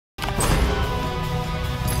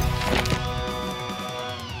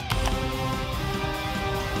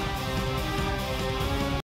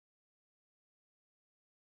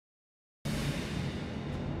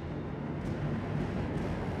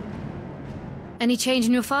Any change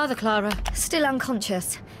in your father, Clara? Still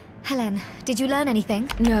unconscious. Helen, did you learn anything?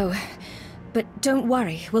 No, but don't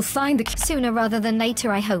worry, we'll find the... Sooner rather than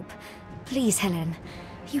later, I hope. Please, Helen.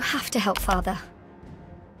 You have to help Father.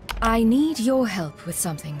 I need your help with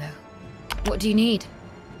something, though. What do you need?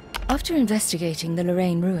 After investigating the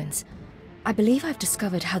Lorraine ruins, I believe I've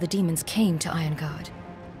discovered how the demons came to Ironguard.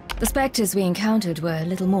 The specters we encountered were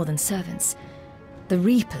little more than servants. The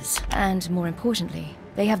Reapers, and more importantly,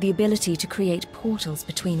 they have the ability to create portals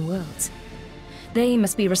between worlds. They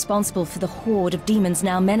must be responsible for the horde of demons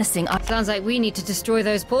now menacing... Sounds like we need to destroy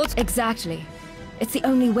those portals. Exactly. It's the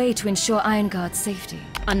only way to ensure Ironguard's safety.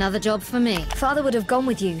 Another job for me. Father would have gone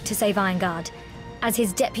with you to save Ironguard. As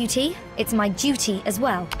his deputy, it's my duty as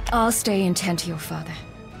well. I'll stay and tend to your father.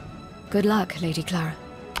 Good luck, Lady Clara.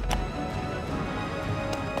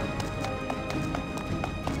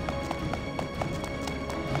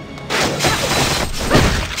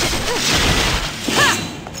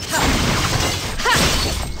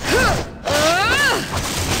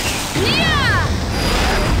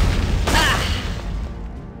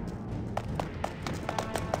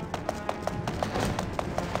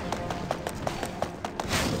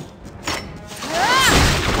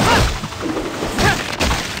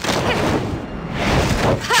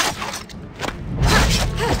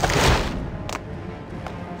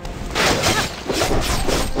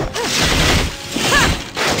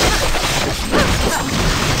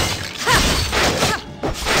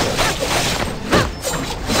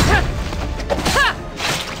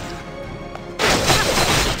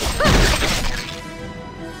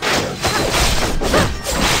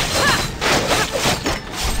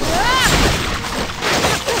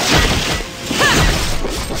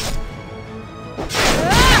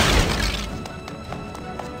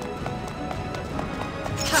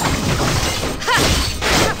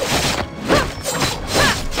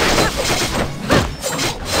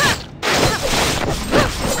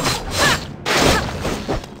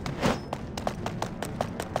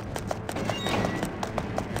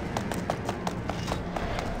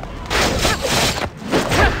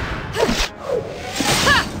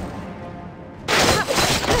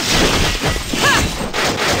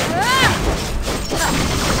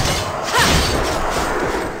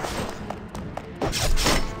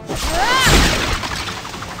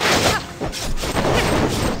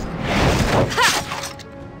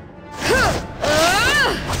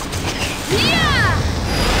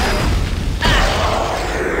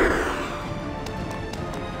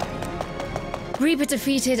 Reaper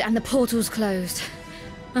defeated and the portal's closed.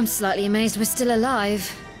 I'm slightly amazed we're still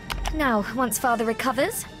alive. Now, once Father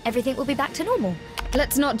recovers, everything will be back to normal.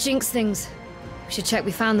 Let's not jinx things. We should check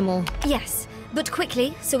we found them all. Yes, but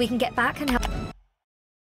quickly, so we can get back and help.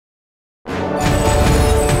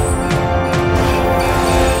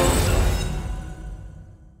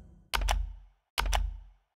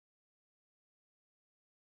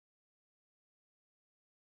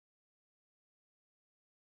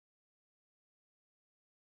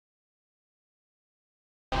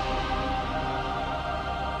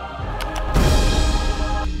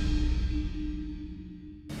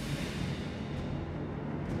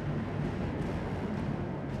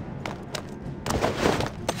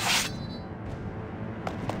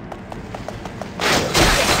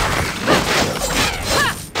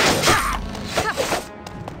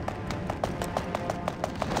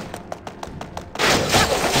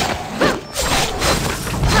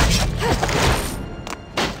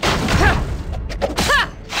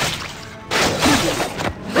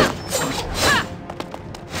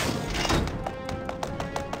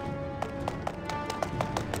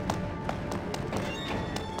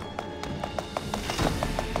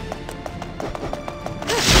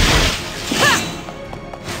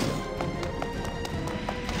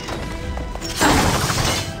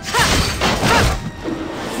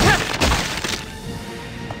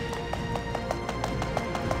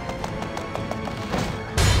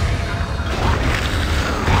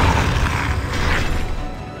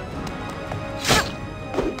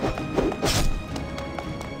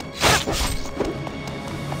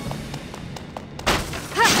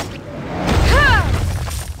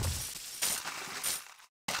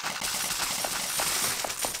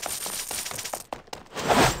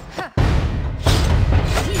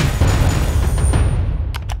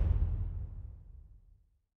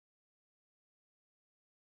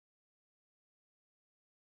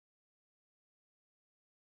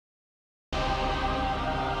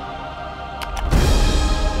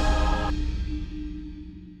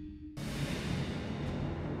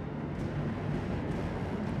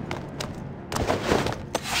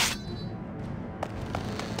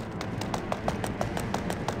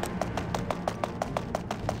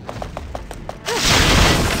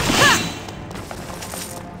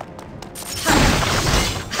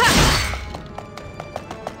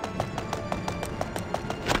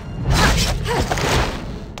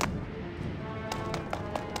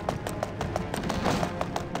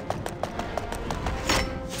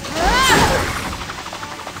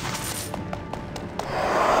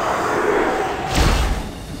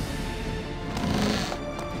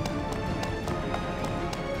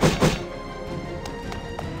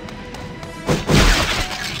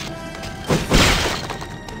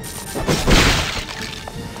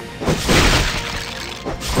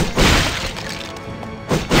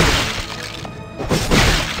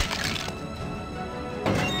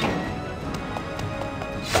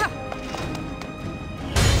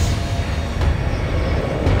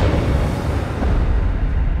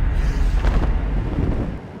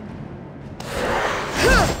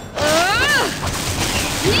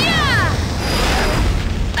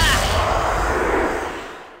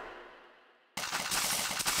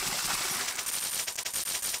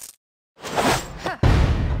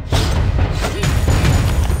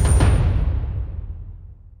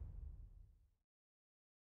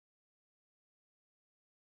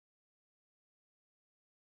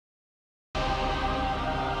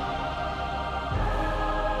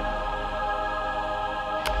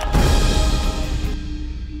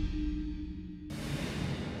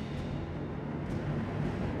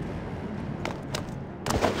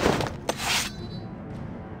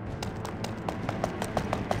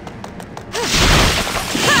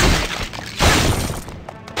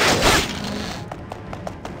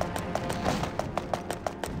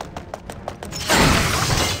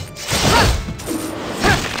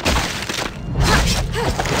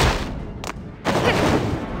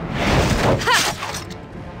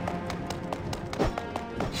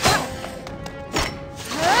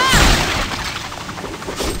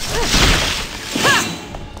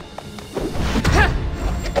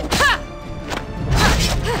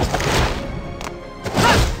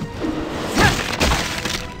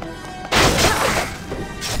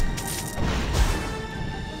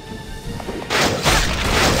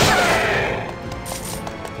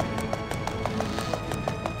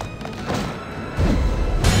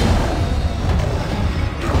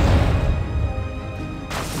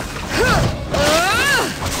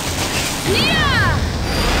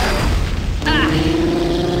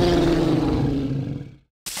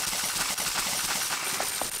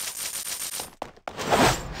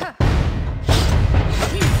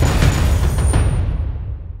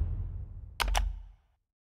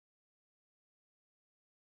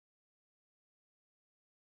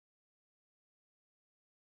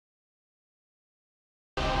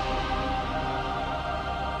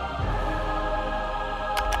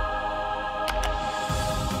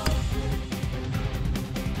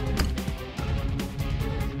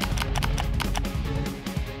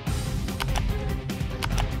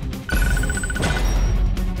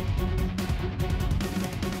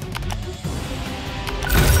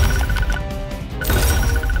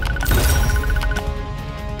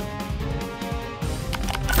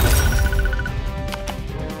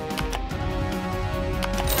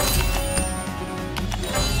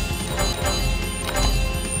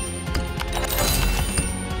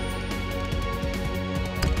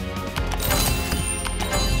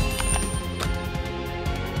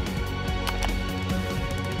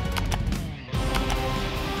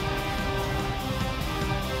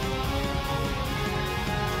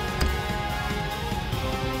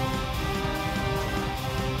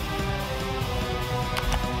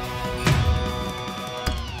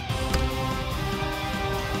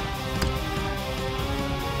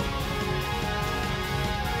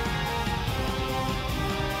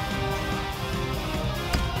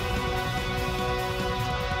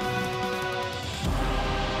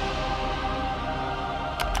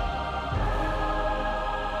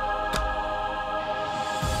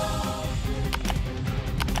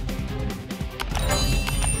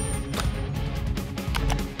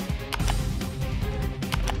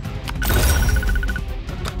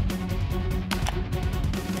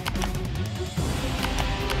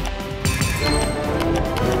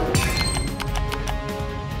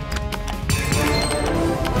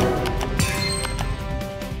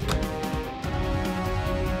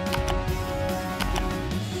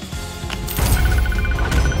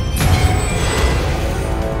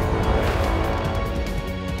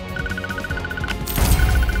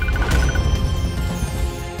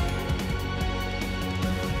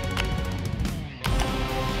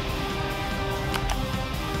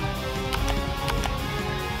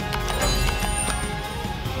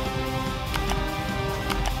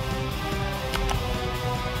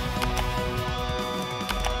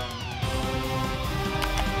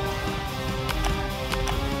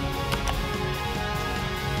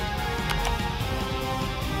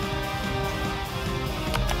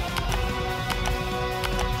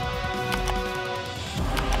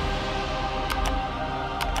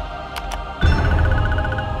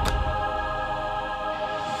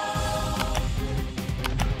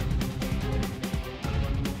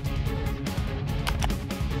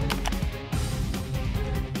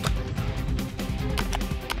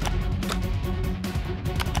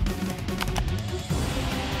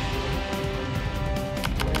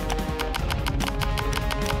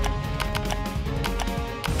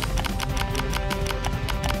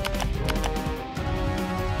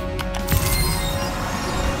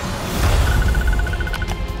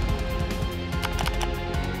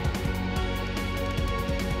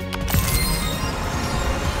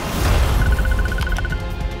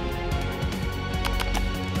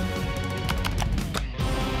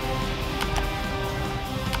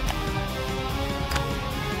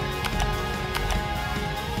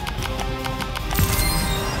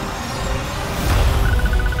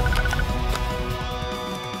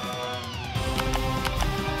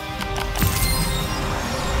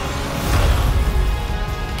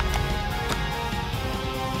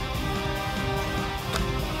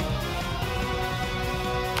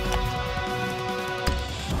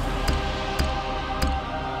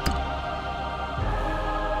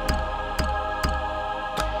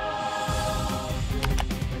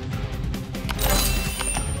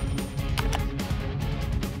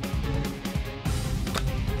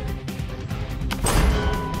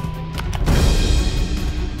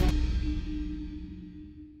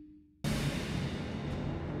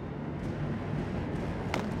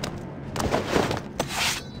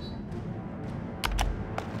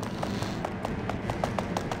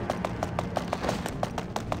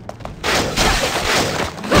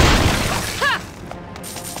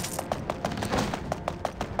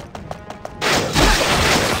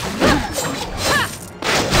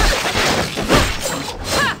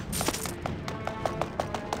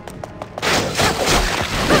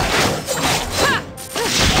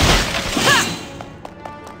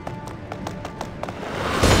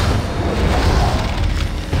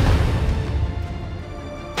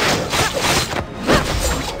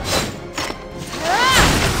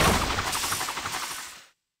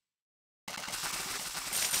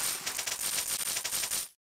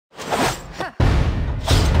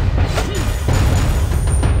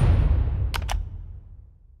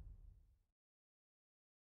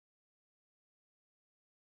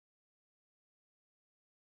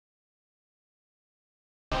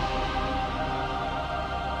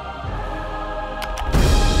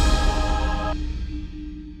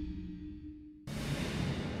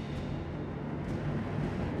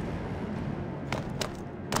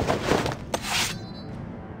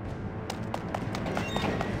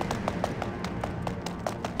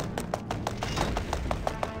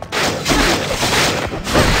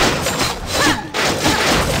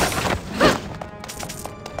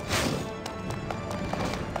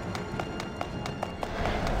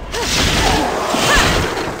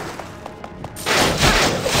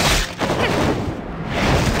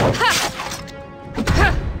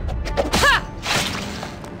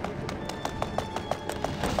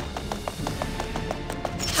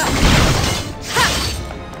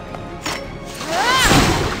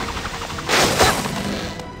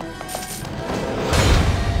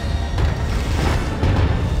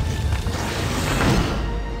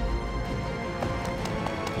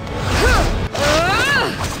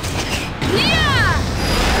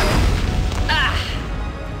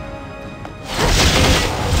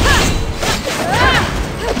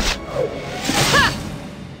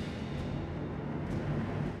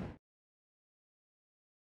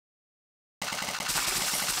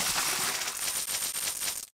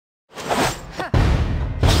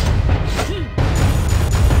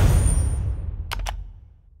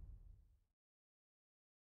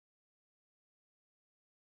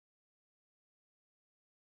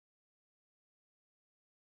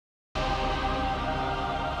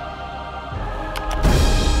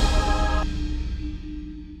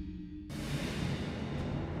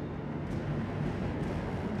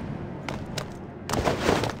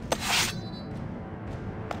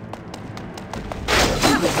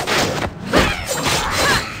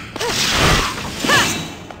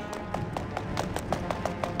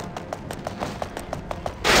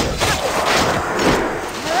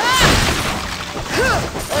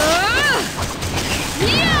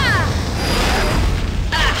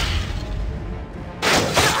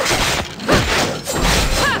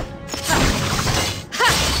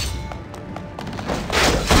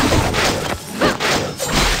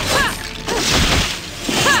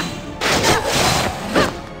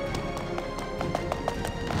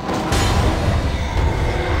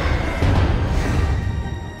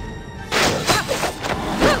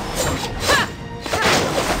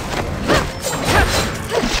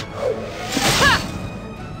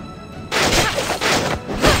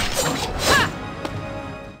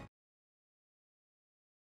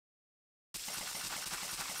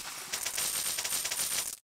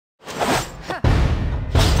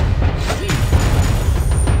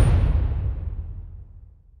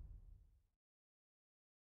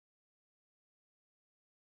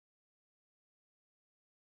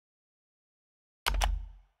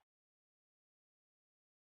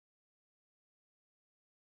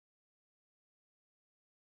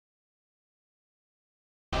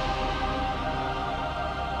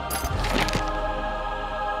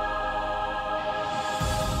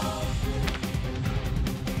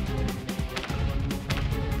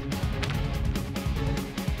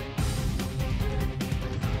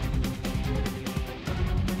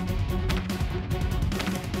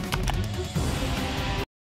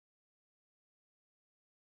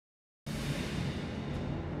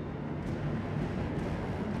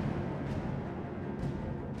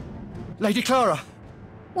 Lady Clara,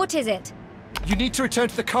 What is it? you need to return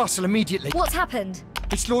to the castle immediately. What's happened?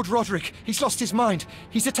 It's Lord Roderick. He's lost his mind.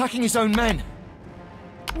 He's attacking his own men.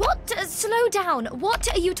 What? Slow down. What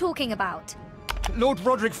are you talking about? Lord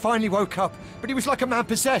Roderick finally woke up, but he was like a man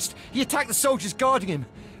possessed. He attacked the soldiers guarding him.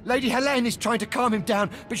 Lady Helene is trying to calm him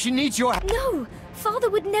down, but she needs your... No!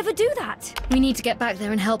 Father would never do that! We need to get back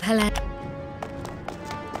there and help Helene.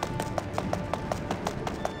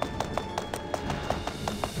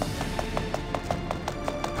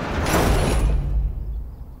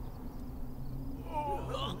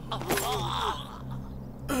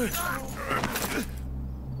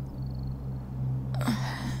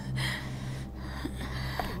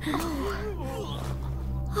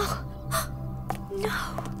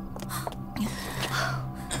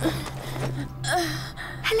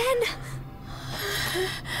 Helene!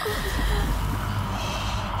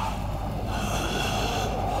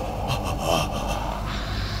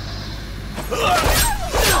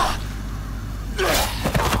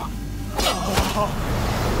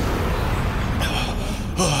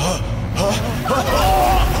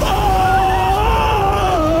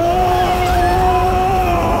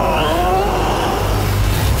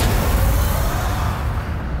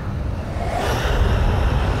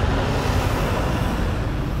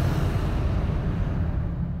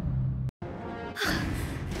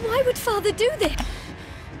 Why would Father do this?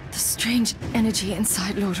 The strange energy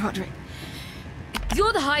inside Lord Roderick.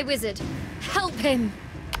 You're the High Wizard. Help him.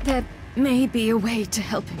 There may be a way to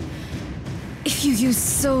help him. If you use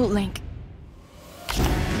Soul Link.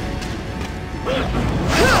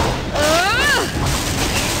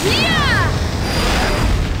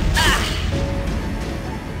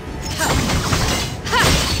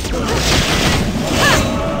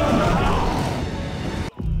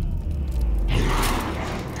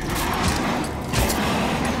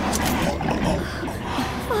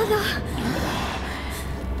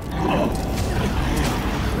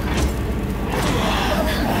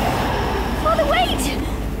 Father, wait!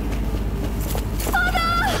 Father!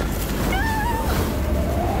 No!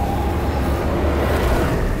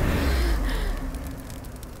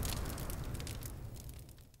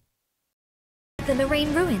 The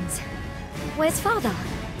Lorraine ruins. Where's Father?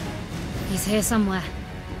 He's here somewhere.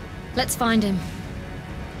 Let's find him.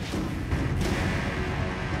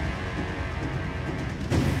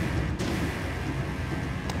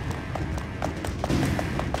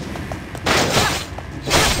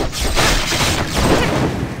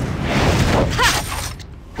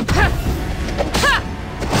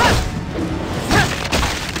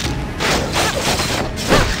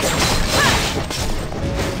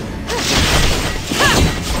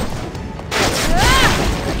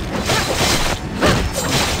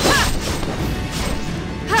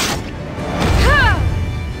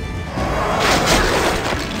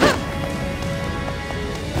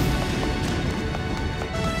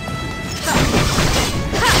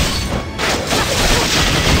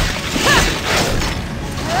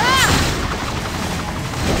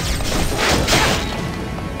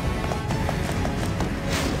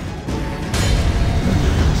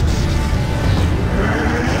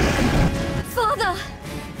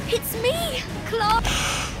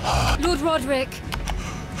 Lord Roderick!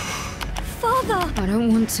 Father! I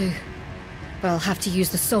don't want to. But I'll have to use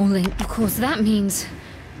the Soul Link. Of course, that means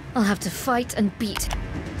I'll have to fight and beat.